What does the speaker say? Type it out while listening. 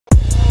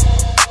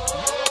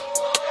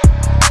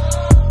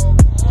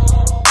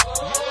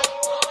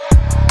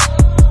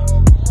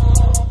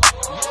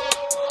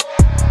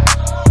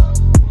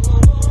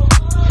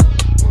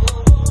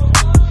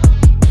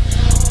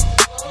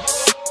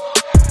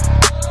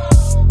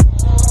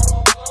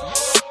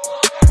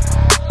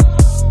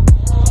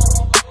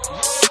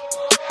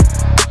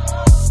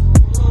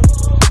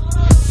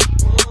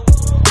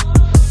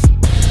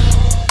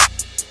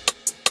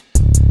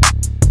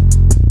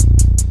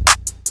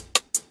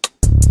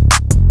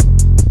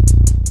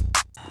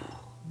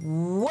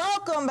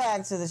Welcome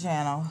back to the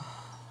channel.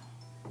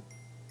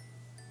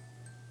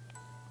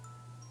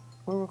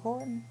 We're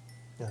recording?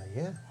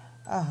 Yeah.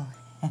 Oh.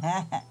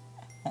 That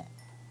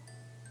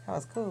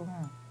was cool,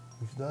 huh?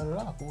 We started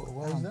off.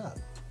 What is that?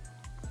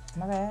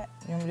 My bad.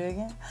 You want me to do it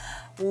again?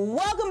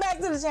 Welcome back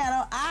to the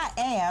channel. I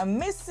am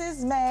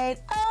Mrs. Made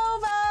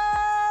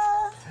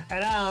Over.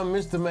 And I'm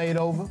Mr. Made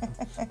Over.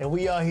 And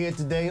we are here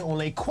today on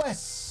a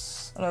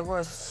quest. Of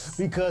course.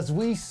 Because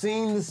we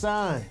seen the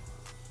sign.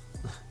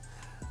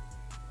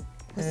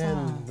 The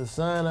and sign? the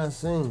sign I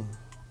seen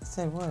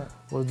Said what?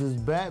 was this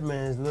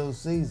Batman's Little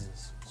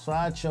Caesars. So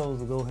I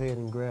chose to go ahead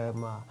and grab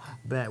my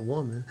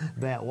Batwoman,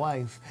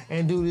 Batwife,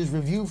 and do this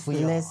review for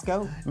y'all. Let's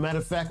go. Matter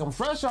of fact, I'm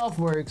fresh off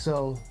work,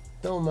 so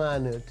don't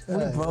mind it. We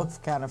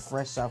both kind of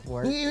fresh off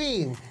work.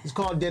 It's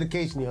called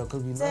dedication, y'all,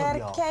 because we love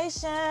y'all.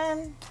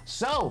 Dedication.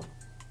 So,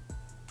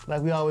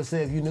 like we always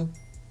say, if you new,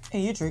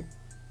 And you treat.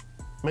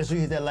 make sure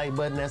you hit that like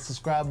button, that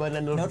subscribe button,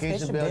 that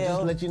notification bell, just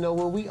to let you know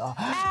when we are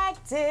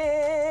Active.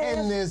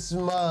 in this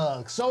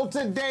mug. So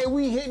today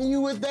we hitting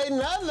you with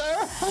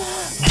another.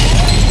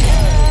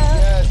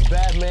 Yes,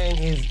 Batman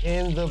is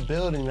in the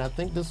building. I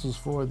think this was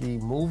for the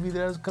movie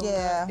that's coming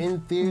out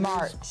in theaters.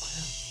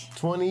 March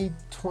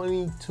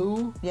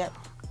 2022. Yep.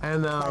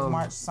 And Like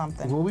March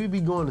something. Will we be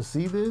going to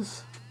see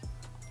this?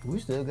 We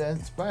still got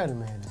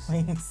Spider-Man to see. We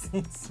ain't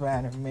seen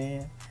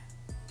Spider-Man.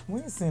 We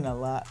ain't seen a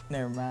lot.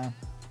 Never mind.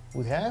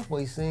 We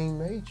halfway seen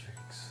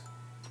Matrix.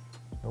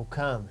 No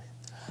comment.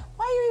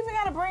 Why you even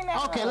gotta bring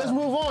that Okay, up? let's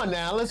move on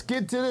now. Let's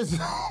get to this.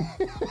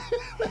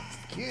 Let's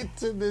get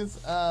to this.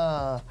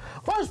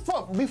 First,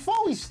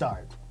 before we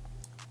start,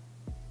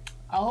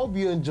 I hope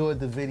you enjoyed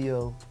the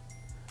video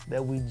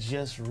that we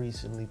just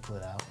recently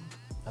put out.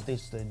 I think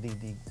it's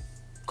the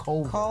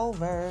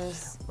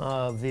Culver's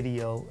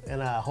video,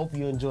 and I hope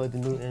you enjoyed the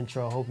new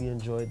intro. I hope you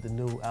enjoyed the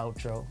new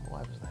outro. My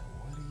wife was like,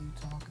 "What are you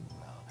talking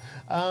about?"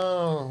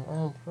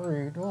 I'm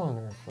pretty doing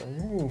it,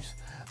 please.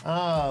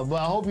 But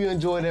I hope you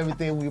enjoyed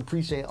everything. We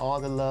appreciate all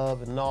the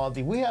love and all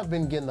the. We have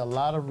been getting a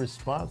lot of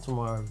response from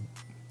our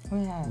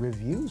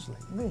reviews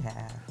lately. We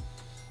have.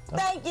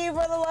 Thank you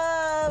for the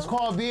love. It's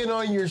called being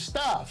on your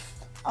stuff.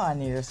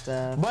 On your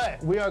stuff.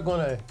 But we are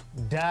gonna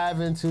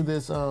dive into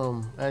this.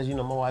 As you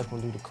know, my wife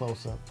will do the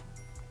close-up.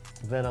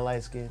 Vanna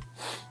light skin.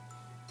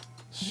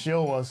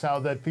 Show us how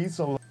that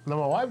pizza looks. Now,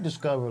 my wife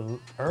discovered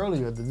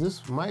earlier that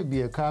this might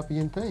be a copy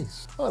and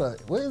paste. Hold on, is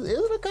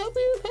it a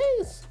copy and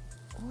paste?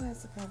 What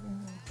is a copy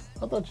and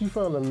paste? I thought you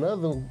found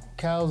another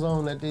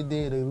Calzone that they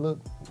did. They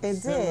look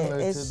It did.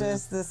 It's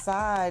just the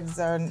sides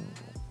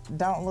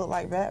don't look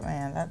like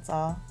Batman. That's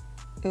all.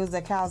 It was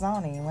a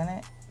Calzony, wasn't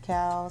it?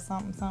 Cal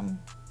something.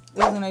 It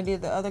was when they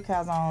did the other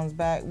calzones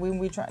back when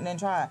we didn't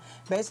try it.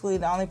 Basically,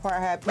 the only part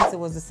that had pizza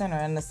was the center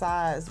and the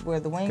sides where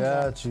the wings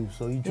are. Got you.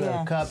 So you try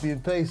to copy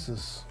and paste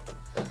us.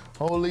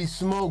 Holy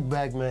smoke,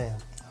 Batman.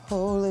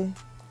 Holy.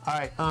 All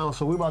right,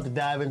 so we're about to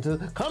dive into.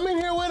 Come in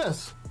here with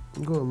us.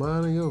 I'm going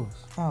mine or yours.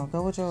 Oh,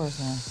 go with yours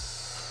then.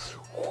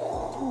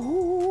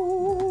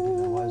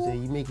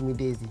 You making me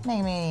dizzy.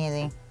 Make me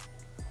easy.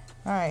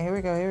 All right, here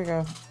we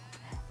go.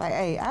 Like,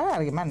 hey, I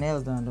gotta get my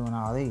nails done doing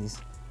all these.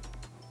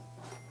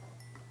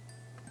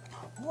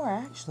 Or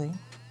actually,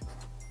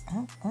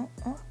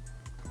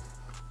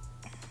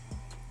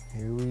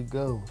 Here we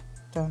go.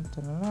 Dun,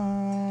 dun,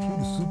 dun, Cue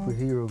the dun.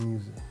 superhero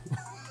music.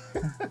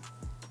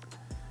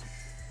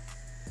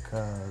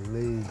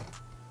 Golly.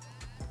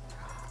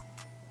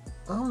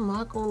 I'm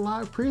not gonna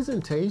lie,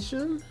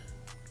 presentation?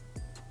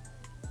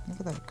 Look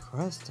at that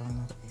crust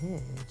on the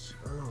edge.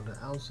 Oh, the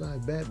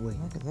outside bat wing.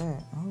 Look at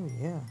that. Oh,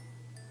 yeah.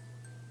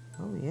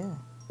 Oh, yeah.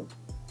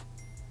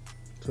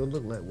 So it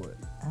look like what?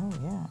 Oh,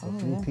 yeah. A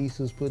few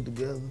pieces put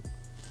together.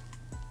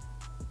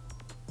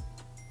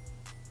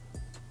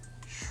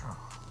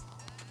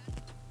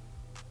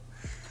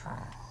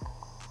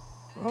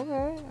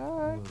 Okay, all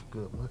right. Looks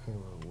good. My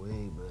camera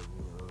way better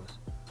than yours.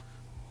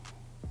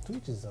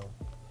 Tweet your zone.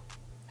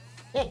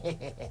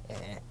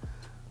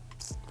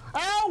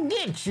 I'll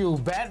get you,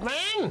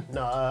 Batman.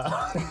 No.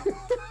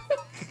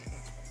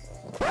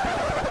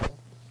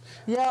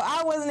 Yo,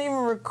 I wasn't even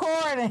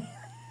recording.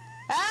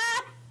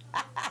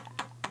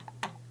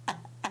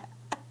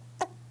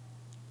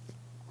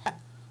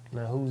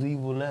 Now who's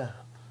evil now?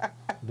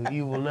 The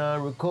evil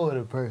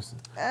non-recorded person.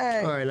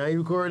 Hey. All right, now you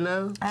recording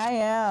now? I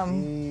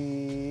am.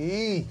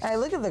 Hey. Hey,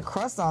 look at the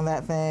crust on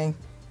that thing.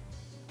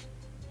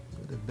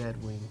 Look at the bat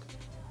wing.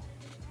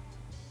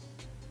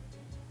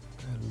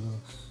 That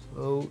looks,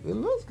 oh, it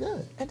looks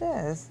good. It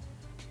does.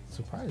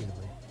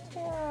 Surprisingly.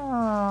 Oh.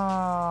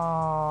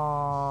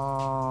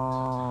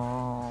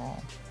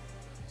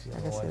 See, I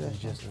my can see wife that. is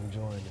just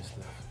enjoying this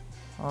stuff.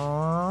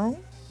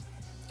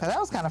 That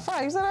was kind of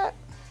fun. You saw that?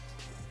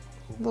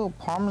 Little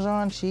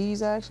Parmesan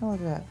cheese action.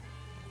 Look at that.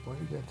 Why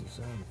you got the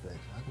sound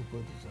effects? I can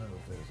put the sound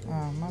effects in.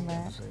 Oh, my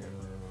bad.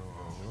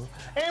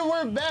 And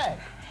we're back.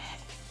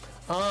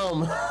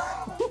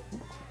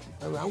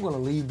 I'm gonna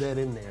leave that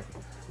in there.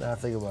 Now I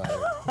think about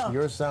it.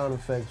 Your sound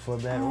effects for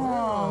that.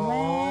 Oh,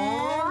 man.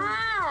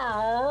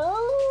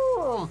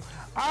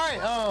 All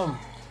right.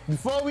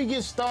 Before we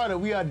get started,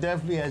 we are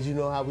definitely, as you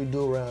know how we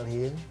do around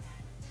here,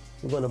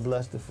 we're going to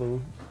bless the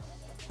food.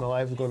 My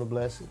wife is going to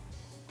bless it.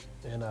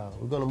 And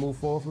we're going to move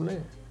forward from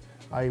there.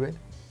 Are you ready?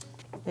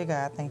 Dear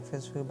God, thank you for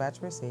this food about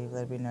to receive.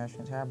 Let it be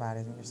nourishment to our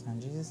bodies. In your son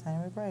Jesus'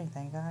 name we pray.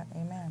 Thank God.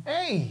 Amen.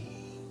 Hey!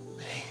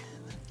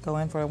 Go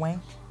in for a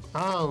wing?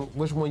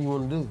 Which one you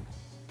want to do?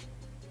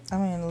 I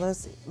mean,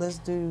 let's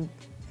do,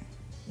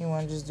 you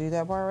want to just do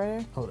that part right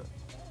here? Hold up.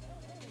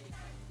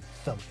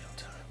 Thumbnail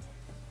time.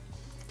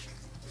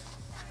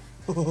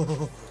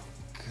 Oh,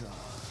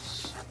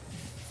 gosh.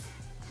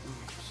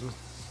 Just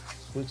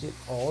switch it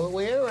all the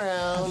way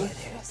around. Okay,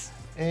 there it is.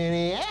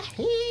 And yeah.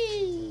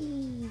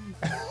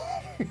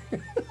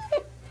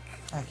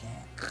 I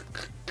can't.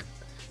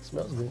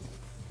 Smells good.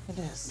 It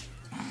is.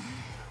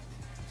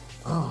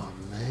 Oh,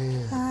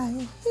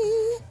 man.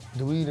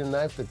 Do we need a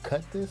knife to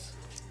cut this?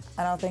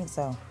 I don't think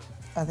so.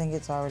 I think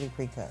it's already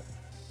pre-cut.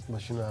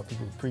 But you know how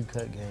people's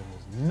pre-cut game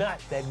is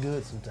not that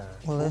good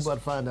sometimes. Well, we're about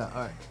to find out.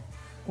 All right.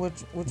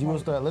 Which You one? want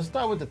to start? Let's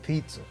start with the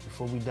pizza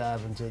before we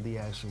dive into the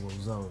actual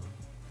zone.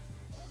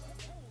 I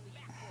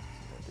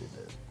did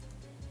that.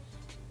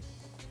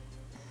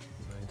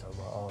 I ain't talking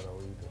about auto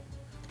either.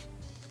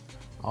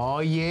 Oh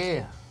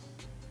yeah.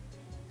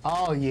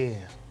 Oh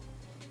yeah.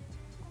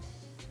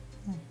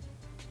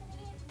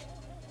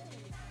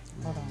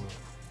 Hold on.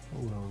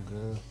 Hold on,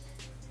 girl.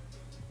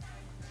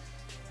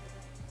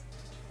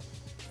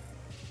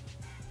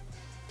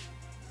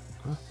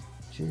 Huh?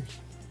 Cheers.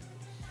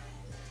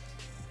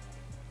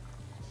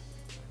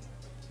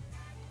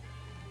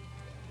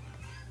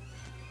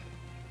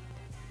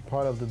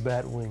 Part of the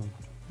bat wing.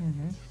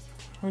 Mm-hmm.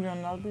 We doing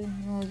another piece?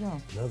 What we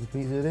doing? Another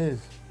piece it is.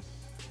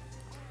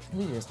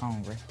 We just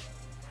hungry.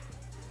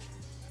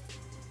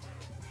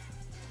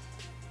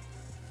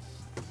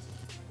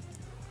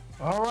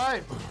 All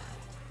right.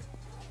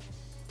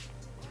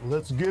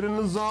 Let's get in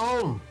the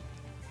zone.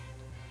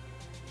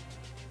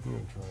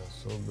 I'm trying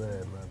so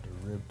bad not to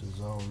rip the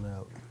zone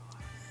out.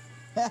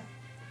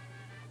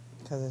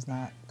 Because it's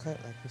not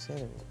cut like you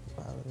said it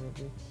probably would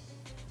be.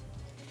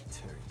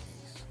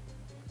 Turkeys.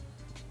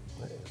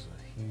 That is a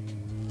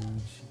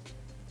huge.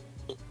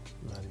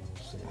 Not even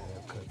saying I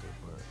have cut that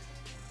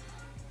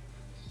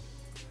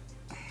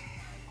part.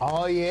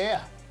 Oh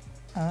yeah.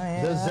 Oh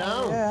yeah. The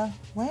zone. Yeah.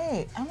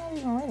 Wait, I'm not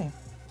even ready.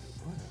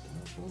 What? Can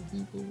I show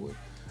people what?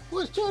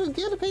 What's trying to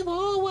give the people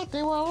all what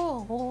they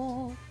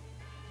want?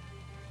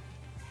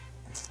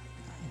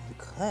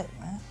 Cut,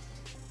 man.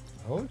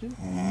 I told you.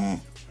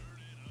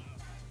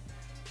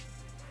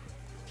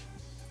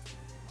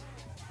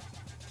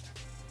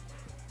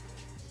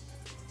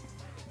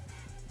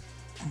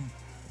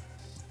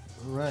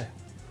 All right.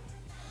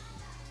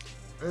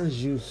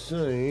 As you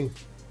say,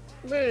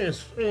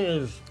 this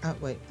is. Oh,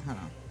 wait, hold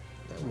on.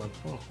 I'm gonna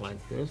talk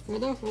like this for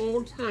the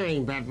whole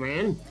time,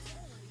 Batman.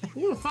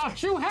 You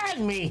thought you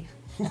had me.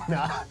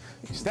 Nah,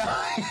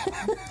 stop.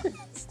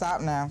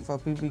 Stop now for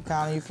people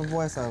calling you for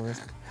voiceovers.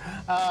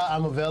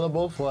 I'm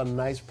available for a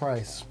nice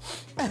price.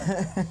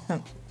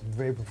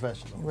 Very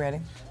professional.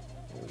 Ready?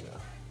 Here we go.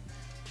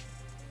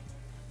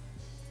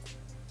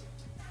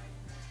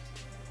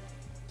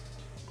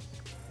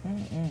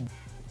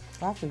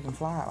 Hopefully you can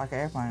fly it like an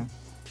airplane.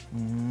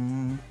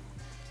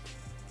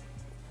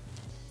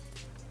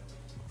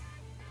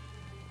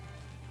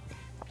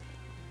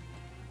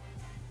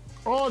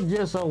 Oh,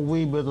 just a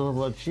wee bit of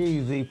a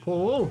cheesy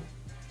pull.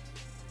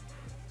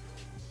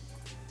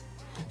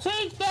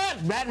 Take that,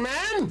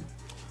 Batman!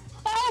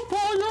 I'll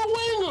pull your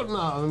wing.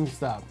 No, let me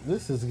stop.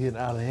 This is getting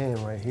out of hand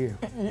right here.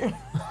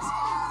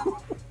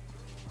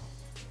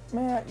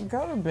 Man,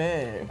 go to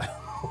bed.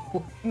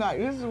 No,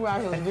 this is why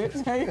I was good.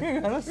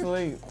 You're gonna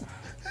sleep.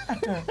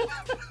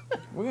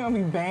 We're gonna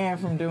be banned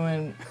from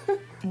doing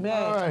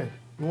bed. All right,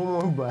 one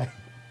more bite.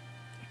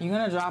 You're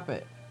gonna drop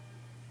it.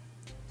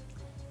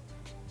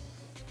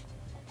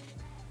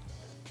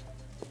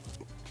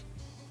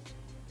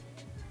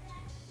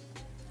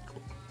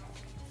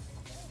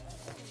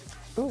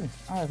 Ooh,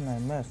 I just made a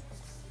mess.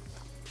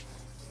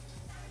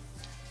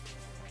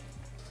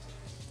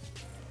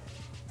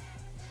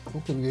 We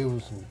could have gave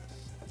us some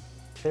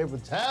paper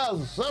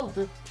towels or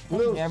something.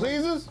 Little Never.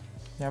 Caesars.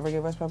 Never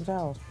give us paper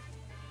towels.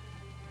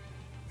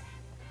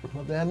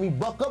 About to have me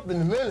buck up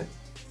in a minute.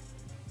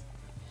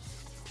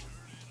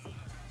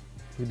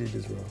 We did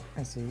this wrong.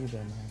 I see you did,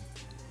 man.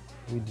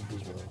 We did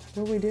this wrong.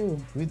 What we do?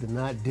 We did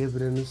not dip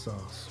it in the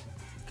sauce.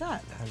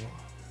 God damn it.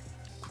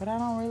 But I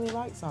don't really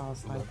like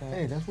sauce like that.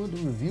 Hey, that's what the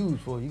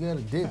review's for. You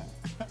gotta dip.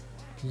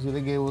 So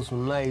they gave us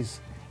some nice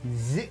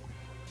zip.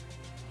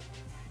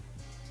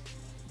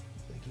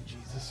 Thank you,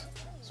 Jesus.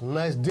 Some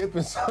nice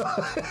dipping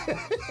sauce.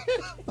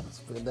 Let's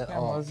put that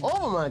all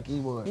over my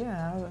keyboard.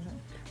 Yeah.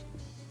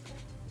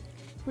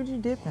 What you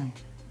dipping?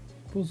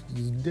 Supposed to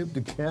just dip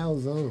the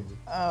Calzony.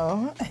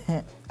 Oh.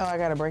 Oh, I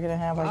gotta break it in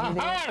half like you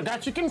did? I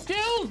got you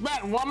confused,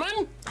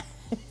 Batwoman.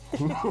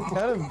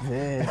 Go to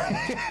bed.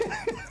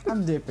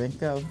 I'm dipping.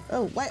 Go.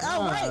 Oh, wait.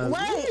 Oh, wait.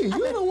 Hey,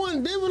 you the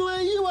one dipping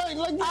like you ain't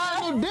like you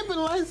got no dipping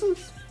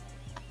license.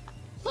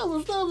 What type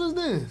of stuff is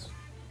this?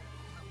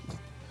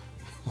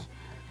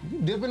 You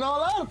dipping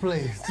all out of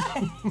place.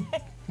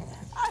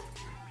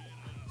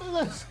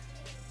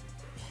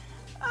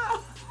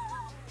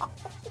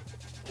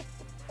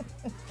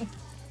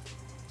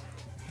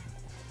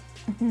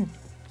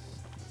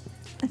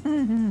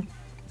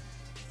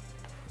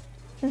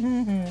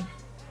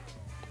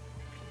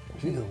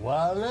 She's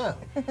wild now.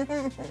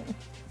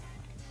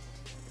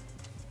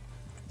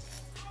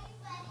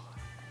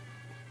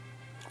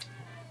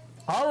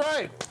 All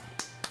right.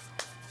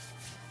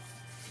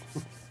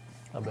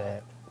 Not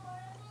bad.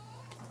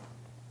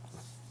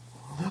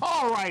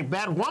 All right,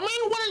 Batwoman,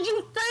 what did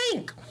you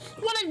think?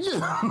 What did you...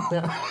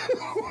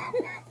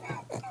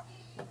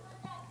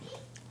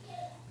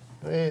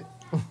 Man,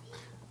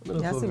 I've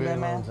been up for a very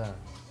long time.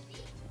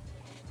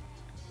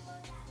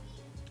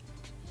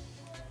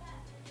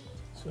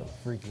 So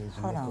freaking is.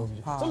 Hold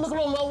on, pause. So look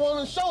on my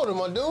woman's shoulder,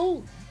 my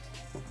dude.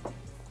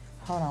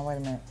 Hold on, wait a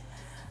minute.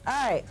 All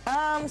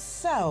right,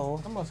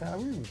 so. I'm outside,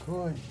 we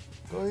recording.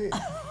 Go ahead.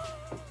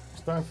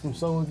 Start from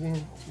so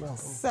again.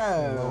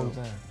 So.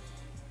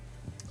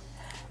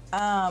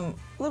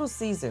 Little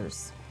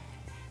Caesars.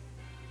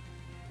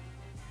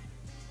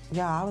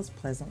 Yeah, I was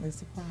pleasantly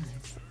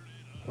surprised.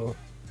 Oh.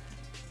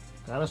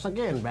 Got us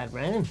again,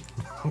 Batman.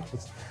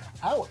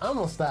 I'm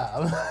gonna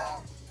stop.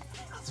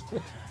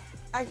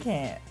 I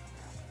can't.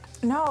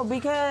 No,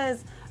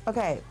 because,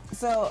 okay,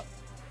 so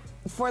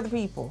for the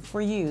people,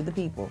 for you, the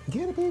people.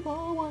 Get the people,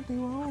 I want the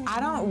I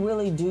don't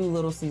really do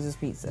Little Caesars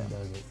pizza.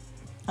 Doesn't.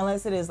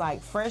 Unless it is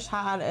like fresh,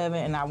 hot out of the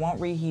oven and I won't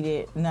reheat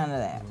it, none of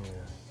that.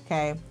 Yeah.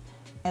 Okay?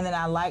 And then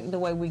I like the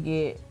way we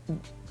get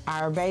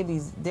our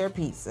babies their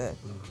pizza.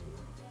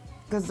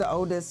 Because the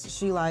oldest,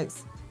 she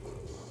likes,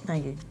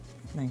 thank you.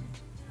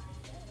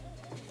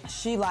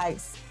 She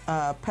likes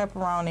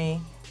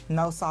pepperoni,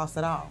 no sauce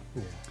at all.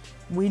 Yeah.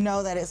 We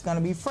know that it's gonna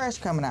be fresh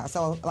coming out.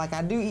 So like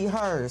I do eat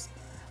hers.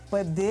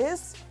 But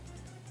this,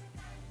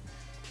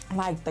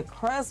 like the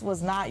crust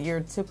was not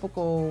your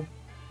typical,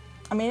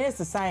 I mean, it's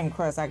the same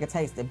crust, I could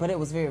taste it, but it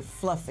was very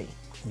fluffy.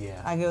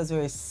 Yeah. Like it was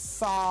very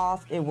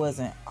soft, it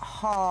wasn't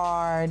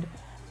hard.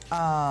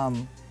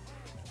 Like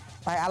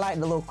I like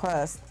the little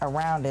crust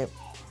around it.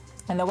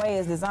 And the way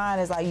it's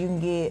designed is like you can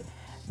get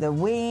the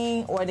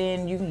wing or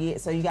then you can get,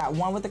 so you got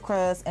one with the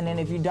crust, and then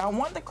if you don't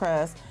want the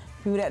crust,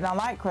 people that don't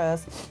like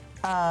crust,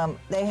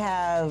 they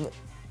have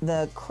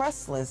the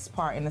crustless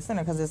part in the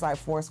center because it's like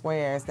 4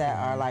 squares that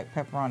are like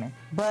pepperoni.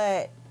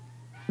 But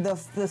the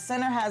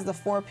center has the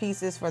 4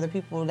 pieces for the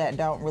people that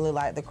don't really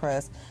like the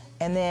crust.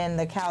 And then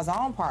the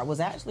calzone part was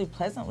actually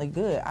pleasantly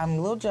good. I'm a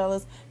little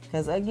jealous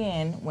because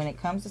again, when it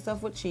comes to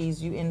stuff with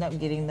cheese, you end up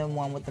getting the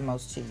one with the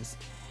most cheese.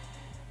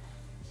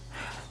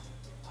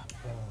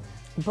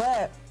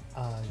 But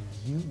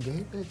you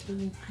gave that to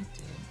me? I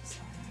did.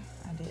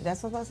 I did.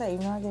 That's what I was about to say,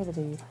 even though I gave it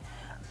to you.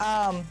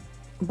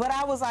 But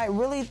I was like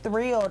really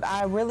thrilled.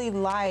 I really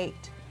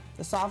liked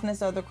the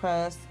softness of the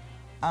crust.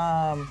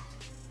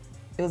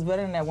 It was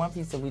better than that one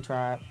piece that we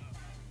tried.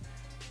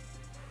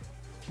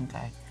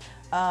 Okay.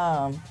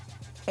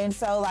 And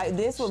so like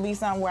this would be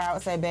something where I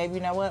would say, babe,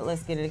 you know what?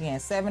 Let's get it again.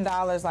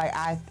 $7. Like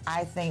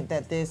I think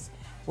that this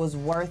was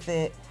worth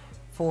it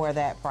for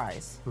that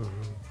price.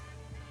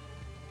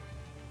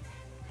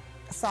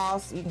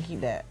 Sauce, you can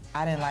keep that.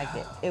 I didn't like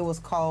it. It was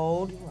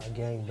cold. I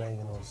gang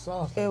banging on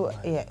sauce. It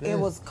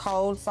was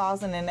cold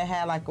sauce, and then it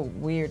had like a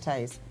weird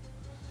taste.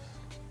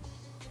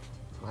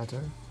 My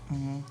turn?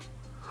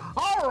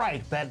 All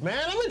right,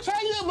 Batman, let me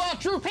tell you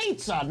about your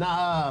pizza.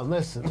 Now,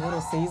 listen.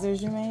 Little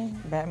Caesars, you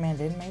mean? Batman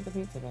didn't make the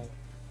pizza, babe.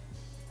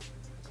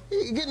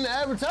 You're getting the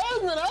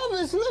advertisement,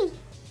 obviously.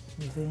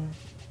 You see?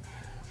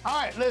 All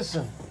right,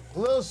 listen.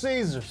 Little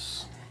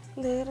Caesars.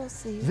 Little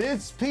Caesars.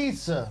 This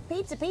pizza.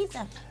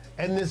 Pizza.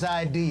 And this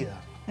idea.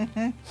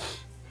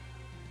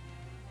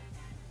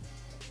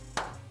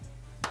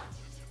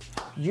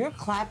 You're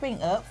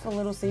clapping up for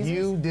Little Caesars?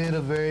 You did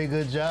a very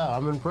good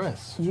job. I'm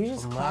impressed. You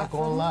just I'm clap not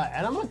gonna for lie.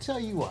 And I'm gonna tell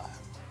you why.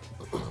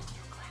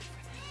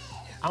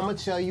 I'm gonna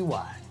tell you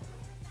why.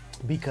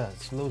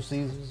 Because Little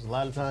Caesars, a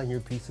lot of times your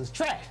pizza's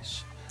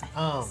trash.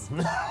 I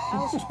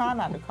was trying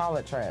not to call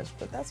it trash,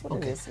 but that's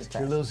what it is. It's trash.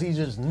 Your Little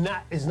Caesars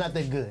it's not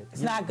that good.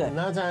 It's not good. A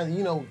lot of times,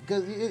 you know,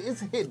 because it's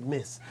hit and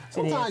miss.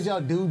 Sometimes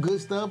y'all do good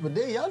stuff, but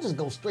then y'all just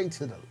go straight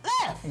to the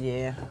left.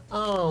 Yeah.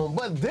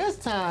 But this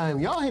time,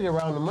 y'all hit it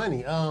around the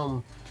money.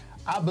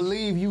 I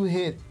believe you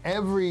hit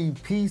every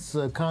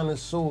pizza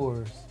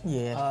connoisseur's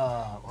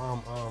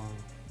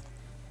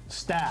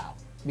style.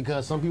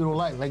 Because some people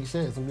don't like you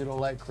said, some people don't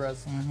like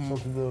crust. Some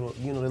people,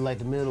 you know, they like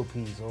the middle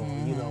piece, or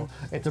you know.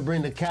 And to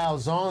bring the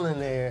calzone in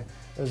there,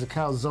 there's a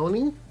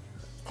calzony.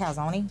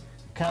 Calzony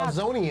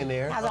in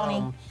there.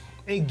 Calzony.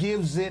 It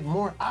gives it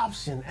more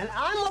option. And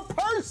I'm a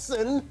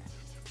person,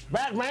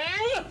 Batman,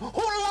 who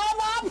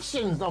love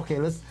options. Okay,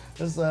 let's.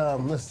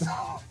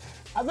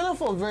 I've been up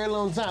for a very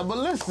long time, but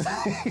listen.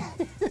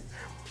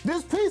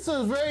 This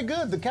pizza is very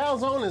good. The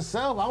calzone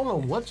itself, I don't know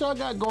what y'all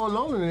got going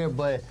on in there,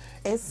 but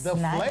the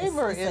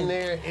flavor in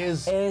there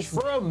is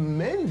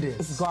tremendous.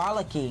 It's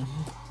garlicky.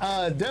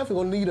 Definitely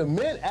gonna need a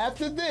mint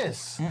after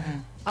this.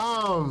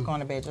 Going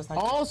to bed just like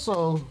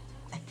also,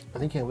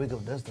 You can't wake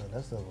up that stuff.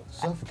 That stuff will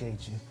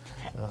suffocate you.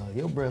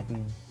 Your breath be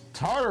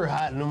tartar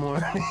hot in the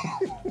morning.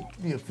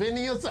 Be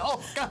offending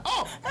yourself.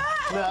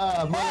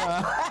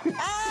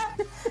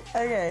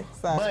 Okay,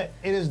 sorry. But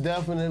it is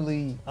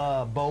definitely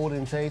bold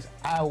in taste.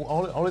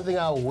 Only thing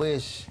I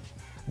wish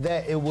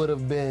that it would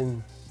have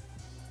been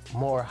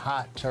more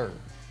hotter.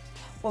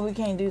 Well, we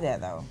can't do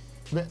that though.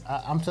 But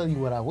I'm telling you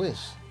what I wish.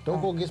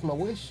 Don't go against my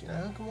wish.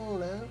 Nah, come on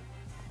now.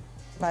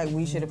 Like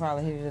we should have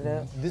probably heated it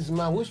up. This is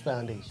my wish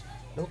foundation.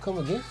 Don't come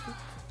against it.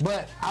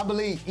 But I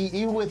believe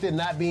even with it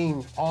not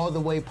being all the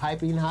way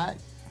piping hot,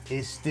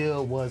 it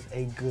still was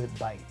a good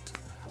bite.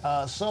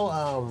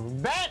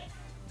 That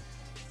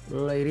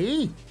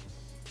lady,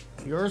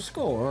 your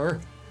score.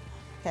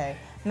 Okay.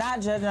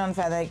 Not judging on the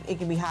fact that it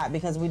could be hot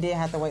because we did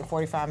have to wait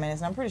 45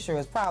 minutes, and I'm pretty sure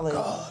it's probably.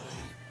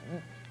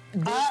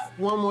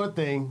 One more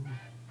thing.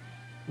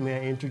 May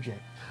I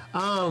interject?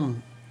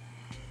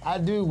 I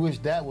do wish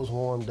that was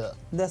warmed up.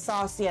 The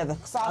sauce, yeah, the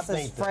sauce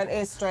is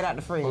straight out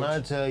the fridge. When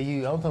I tell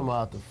you, I'm talking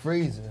about the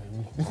freezer.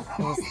 You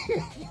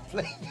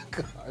play your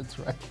cards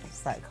right.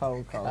 It's like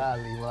cold.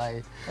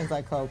 Like, it's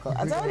like cold.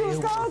 I told you it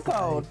was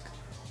cold.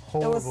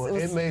 Horrible.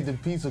 It made the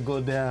pizza go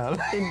down.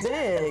 It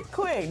did.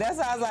 Quick. That's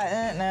how I was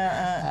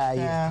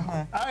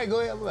like, All right,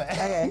 go ahead.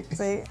 Okay,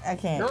 see, I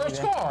can't. Your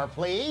score,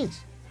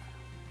 please.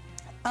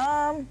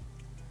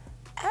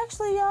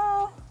 Actually,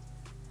 y'all,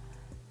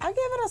 I give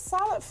it a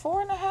solid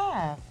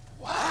 4.5.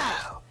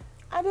 Wow.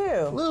 I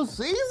do. Little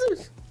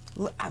Caesars?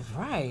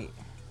 Right.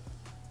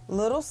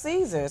 Little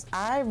Caesars.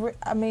 I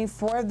mean,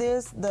 for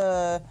this,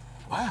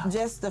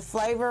 just the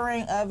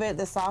flavoring of it,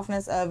 the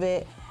softness of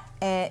it,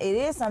 and it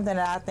is something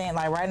that I think,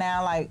 like right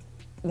now, like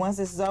once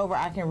this is over,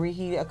 I can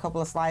reheat a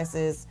couple of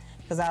slices,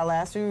 because our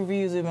last few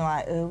reviews, we've been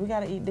like, we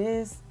gotta eat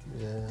this?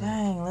 Yeah.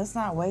 Dang, let's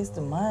not waste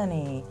the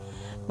money.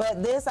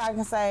 But this, I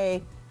can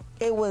say,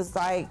 it was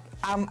like,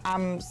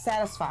 I'm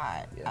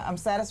satisfied. Yeah. I'm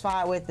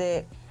satisfied with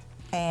it,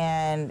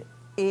 and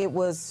it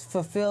was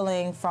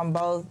fulfilling from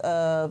both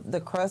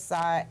the crust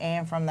side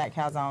and from that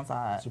calzone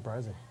side.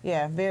 Surprising.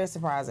 Yeah, very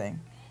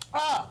surprising.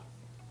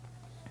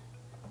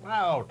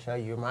 I'll tell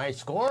you my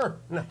score.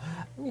 No,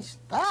 let me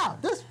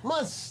stop. This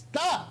must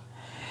stop.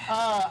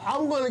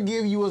 I'm gonna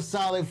give you a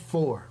solid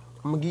 4.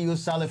 I'm gonna give you a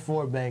solid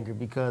 4 banger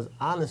because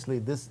honestly,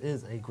 this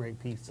is a great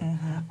pizza.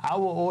 Mm-hmm. I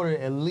will order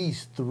at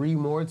least 3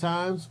 more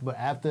times, but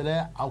after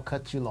that, I'll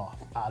cut you off.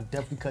 I'll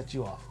definitely cut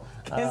you off.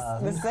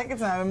 The second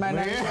time, it might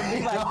not even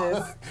be like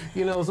this.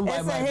 You know,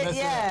 somebody might mess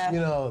it up. You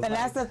know, and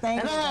that's the thing.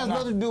 And that has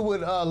nothing to do with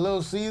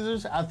Little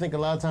Caesars. I think a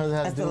lot of times it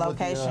has to do with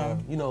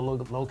location.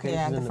 Location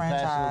and the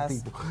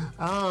franchise. passion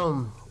of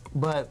people.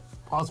 But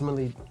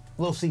ultimately,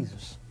 Little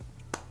Caesars.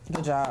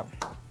 Good job.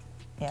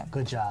 Yeah.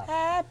 Good job.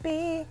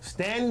 Happy.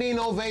 Standing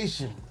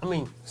ovation. I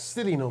mean,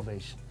 sitting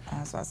ovation.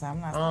 That's what I said. I'm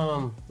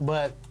not.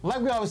 But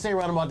like we always say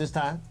around about this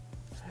time,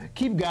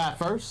 keep God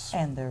first.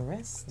 And the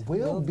rest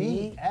will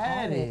be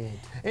added.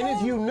 And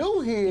if you new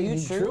here, you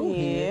true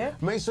here,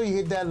 make sure you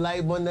hit that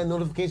like button, that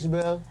notification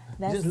bell.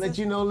 Just let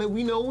you know, let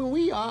we know when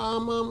we are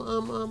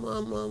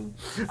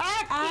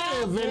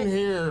active in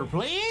here,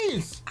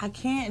 please. I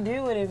can't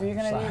do it if you're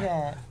gonna do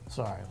that.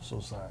 Sorry, I'm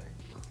so sorry.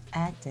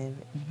 Active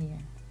in here.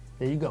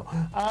 There you go.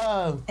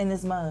 In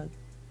this mug.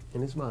 In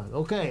this mug.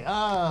 Okay.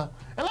 And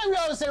like we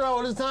always say around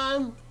all this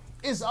time,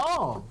 it's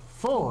all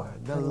for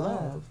the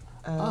love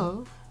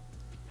of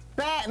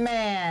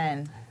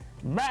Batman.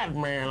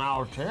 Batman,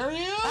 I'll tell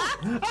you.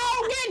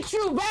 I'll get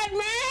you,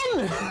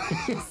 Batman.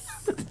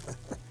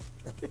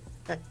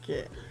 I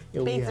can't.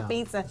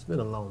 Pizza. It's been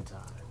a long time.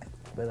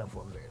 Been up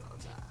for a very long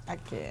time. I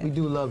can't. We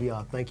do love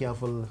y'all. Thank y'all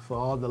for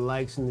all the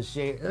likes and the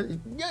share.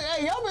 Yeah,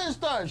 y'all better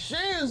start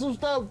sharing some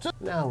stuff too.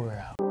 Now we're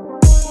out.